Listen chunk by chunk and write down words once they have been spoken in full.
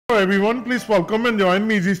Hello everyone, please welcome and join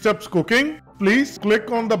me Easy Steps Cooking. Please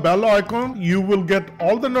click on the bell icon. You will get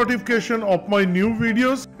all the notification of my new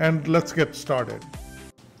videos, and let's get started.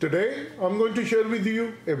 Today I'm going to share with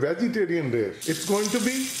you a vegetarian dish. It's going to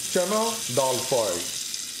be Chana Dal Fry.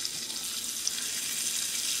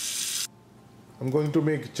 I'm going to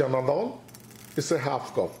make Chana Dal. It's a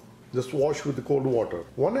half cup. Just wash with the cold water.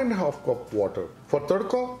 1.5 cup water. For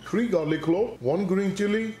tadka, 3 garlic cloves, 1 green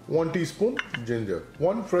chili, 1 teaspoon ginger,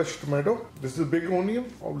 1 fresh tomato. This is big onion.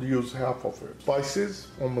 I'll use half of it. Spices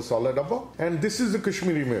on masala dabba. And this is the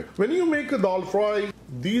Kashmiri mirch. When you make a dal fry,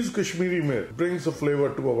 these Kashmiri mirch brings a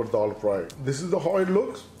flavor to our dal fry. This is how it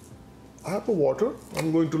looks. I have the water.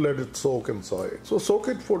 I'm going to let it soak inside. So soak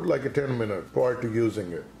it for like a 10 minutes prior to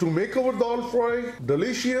using it. To make our dal fry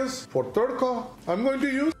delicious, for tadka, I'm going to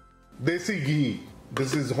use Desi ghee.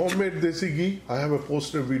 This is homemade desi ghee. I have a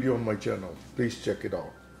posted video on my channel. Please check it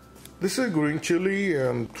out. This is green chili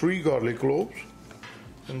and 3 garlic cloves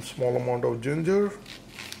and small amount of ginger.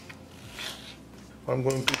 I'm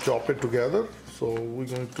going to chop it together. So we're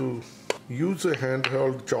going to use a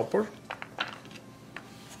handheld chopper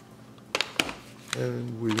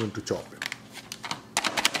and we're going to chop it.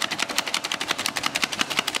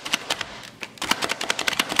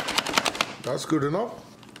 That's good enough.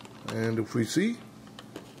 And if we see,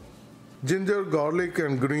 ginger, garlic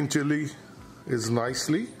and green chili is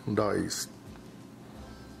nicely diced.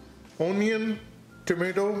 Onion,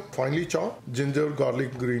 tomato, finely chopped, ginger,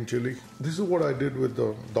 garlic, green chili. This is what I did with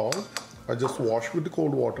the dal. I just washed with the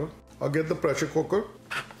cold water. I'll get the pressure cooker.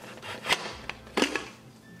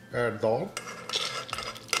 Add dal.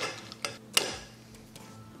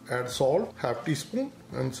 Add salt, half teaspoon,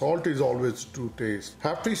 and salt is always to taste.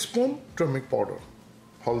 Half teaspoon turmeric powder.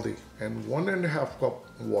 Haldi, and 1.5 cup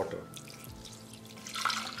water.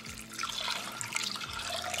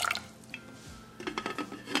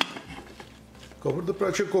 Cover the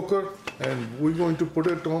pressure cooker and we're going to put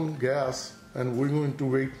it on gas and we're going to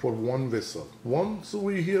wait for 1 whistle. Once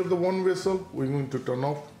we hear the 1 whistle, we're going to turn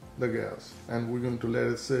off the gas and we're going to let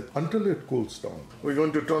it sit until it cools down. We're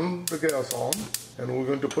going to turn the gas on and we're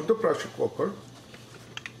going to put the pressure cooker.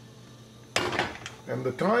 And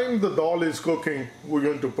the time the dal is cooking, we're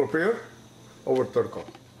going to prepare our tadka.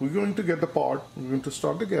 We're going to get the pot. We're going to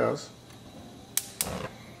start the gas.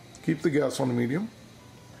 Keep the gas on medium.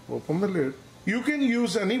 Open the lid. You can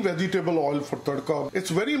use any vegetable oil for tadka.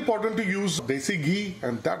 It's very important to use desi ghee,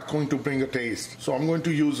 and that's going to bring a taste. So I'm going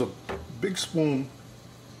to use a big spoon,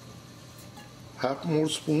 half more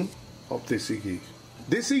spoon of desi ghee.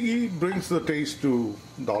 Desi ghee brings the taste to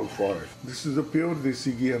dal fry. This is a pure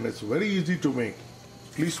desi ghee and it's very easy to make.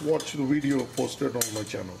 Please watch the video posted on my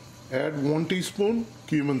channel. Add 1 teaspoon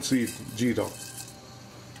cumin seed, jeera.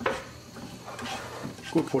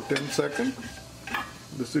 Cook for 10 seconds.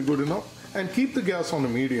 This is good enough. And keep the gas on a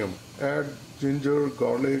medium. Add ginger,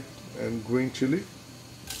 garlic and green chili.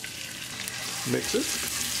 Mix it.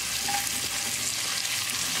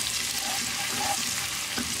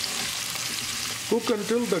 Cook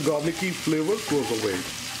until the garlicky flavor goes away.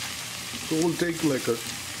 So we'll take like a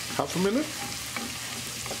half a minute.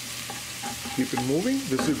 Keep it moving.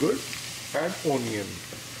 This is good. Add onion.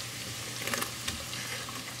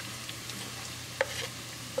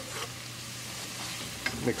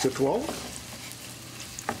 Mix it well.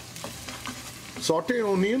 Saute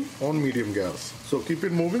onion on medium gas. So keep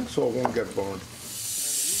it moving so it won't get burned.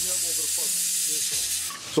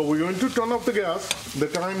 So we're going to turn off the gas. The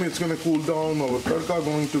time it's going to cool down, our tadka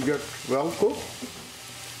going to get well cooked.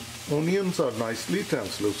 Onions are nicely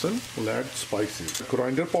translucent. We'll add spices.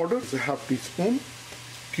 Coriander powder, half teaspoon.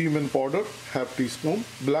 Cumin powder, half teaspoon.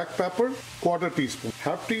 Black pepper, 1/4 teaspoon.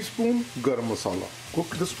 Half teaspoon garam masala.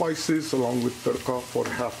 Cook the spices along with tadka for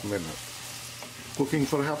half minute. Cooking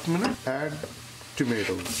for half minute, add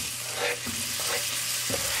tomatoes.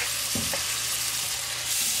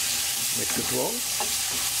 Mix it well.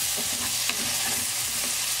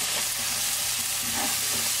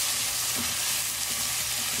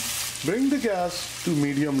 Bring the gas to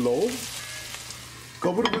medium-low,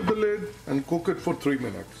 cover with the lid and cook it for 3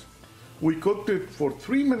 minutes. We cooked it for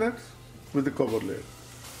 3 minutes with the cover lid.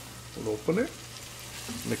 We'll open it,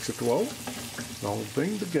 mix it well. Now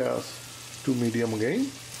bring the gas to medium again.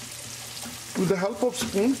 With the help of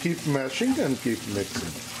spoon, keep mashing and keep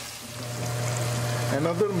mixing.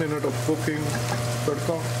 Another minute of cooking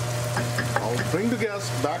tadka. Now bring the gas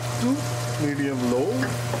back to medium-low.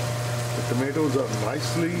 The tomatoes are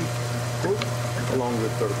nicely cooked along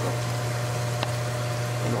with tadka.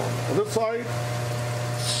 And on the other side,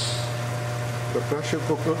 the pressure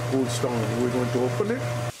cooker cools down. We're going to open it.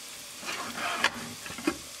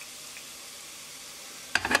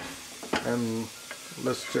 And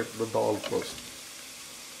let's check the dal first.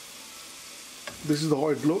 This is how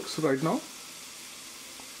it looks right now.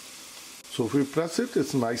 So if we press it,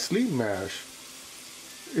 it's nicely mashed.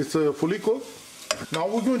 It's fully cooked. Now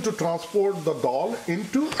we're going to transport the dal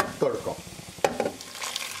into tadka.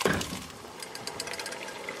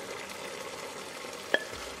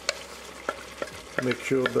 Make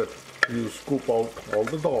sure that you scoop out all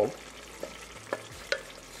the dal.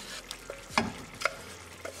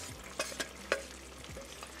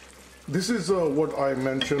 This is what I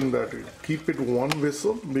mentioned, that keep it one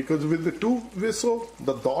whistle, because with the two whistle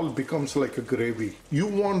the dal becomes like a gravy. You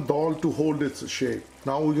want dal to hold its shape.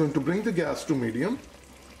 Now we're going to bring the gas to medium.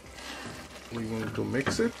 We're going to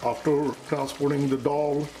mix it after transporting the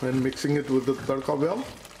dal and mixing it with the tadka well.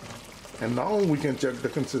 And now we can check the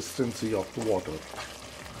consistency of the water.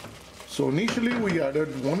 So initially we added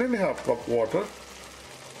 1.5 cup water,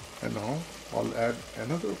 and now I'll add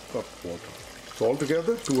another cup water. So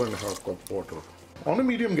altogether 2.5 cup water. On a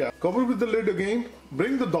medium gas, cover with the lid again,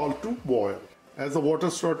 bring the dal to boil. As the water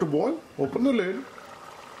starts to boil, open the lid,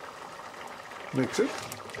 mix it.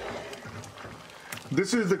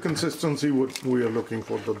 This is the consistency what we are looking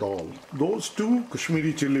for the dal. Those 2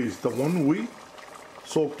 Kashmiri chilies, the one we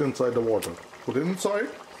soaked inside the water, put it inside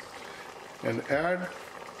and add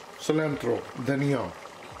cilantro, dhania.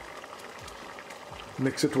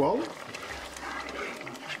 Mix it well.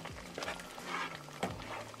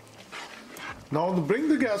 Now bring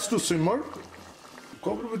the gas to simmer,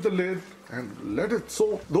 cover with the lid and let it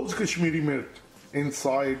soak those Kashmiri mirt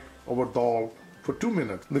inside our dal for 2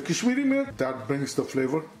 minutes. The Kashmiri mirt, that brings the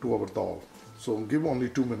flavor to our dal. So give only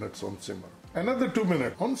 2 minutes on simmer. Another 2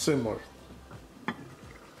 minutes on simmer.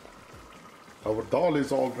 Our dal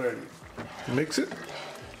is all ready. Mix it.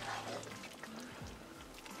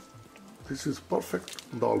 This is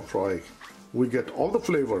perfect dal fry. We get all the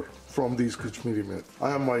flavor from these Kashmiri mirt.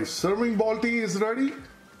 My serving balti is ready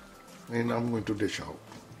and I'm going to dish out.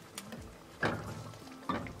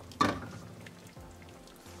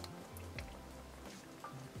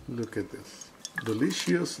 Look at this.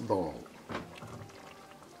 Delicious dal.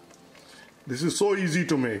 This is so easy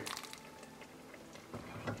to make.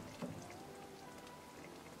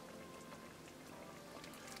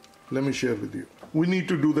 Let me share with you. We need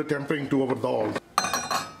to do the tempering to our dal.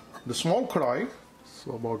 The small kadai,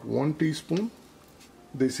 so about 1 teaspoon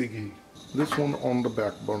desi ghee. This one on the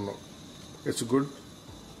back burner. It's good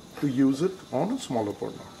to use it on a smaller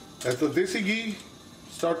burner. As the desi ghee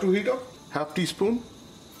start to heat up, half teaspoon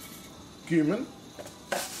cumin,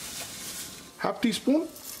 half teaspoon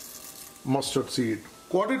mustard seed,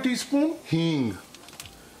 quarter teaspoon hing,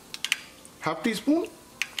 half teaspoon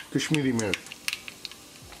Kashmiri mirt.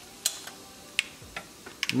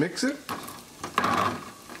 Mix it.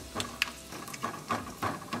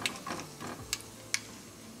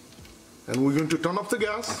 And we're going to turn off the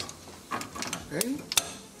gas and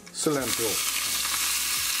cilantro.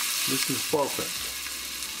 This is perfect.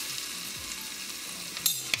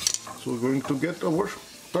 So we're going to get our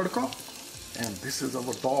tadka, and this is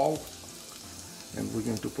our dal, and we're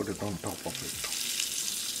going to put it on top of it.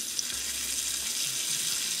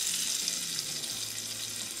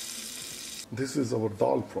 This is our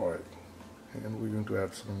dal fry, and we're going to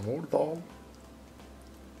add some more dal.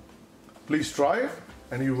 Please try it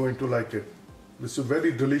and you're going to like it. This is a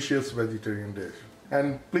very delicious vegetarian dish.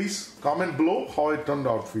 And please comment below how it turned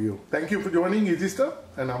out for you. Thank you for joining Easy Step,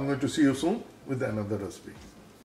 and I'm going to see you soon with another recipe.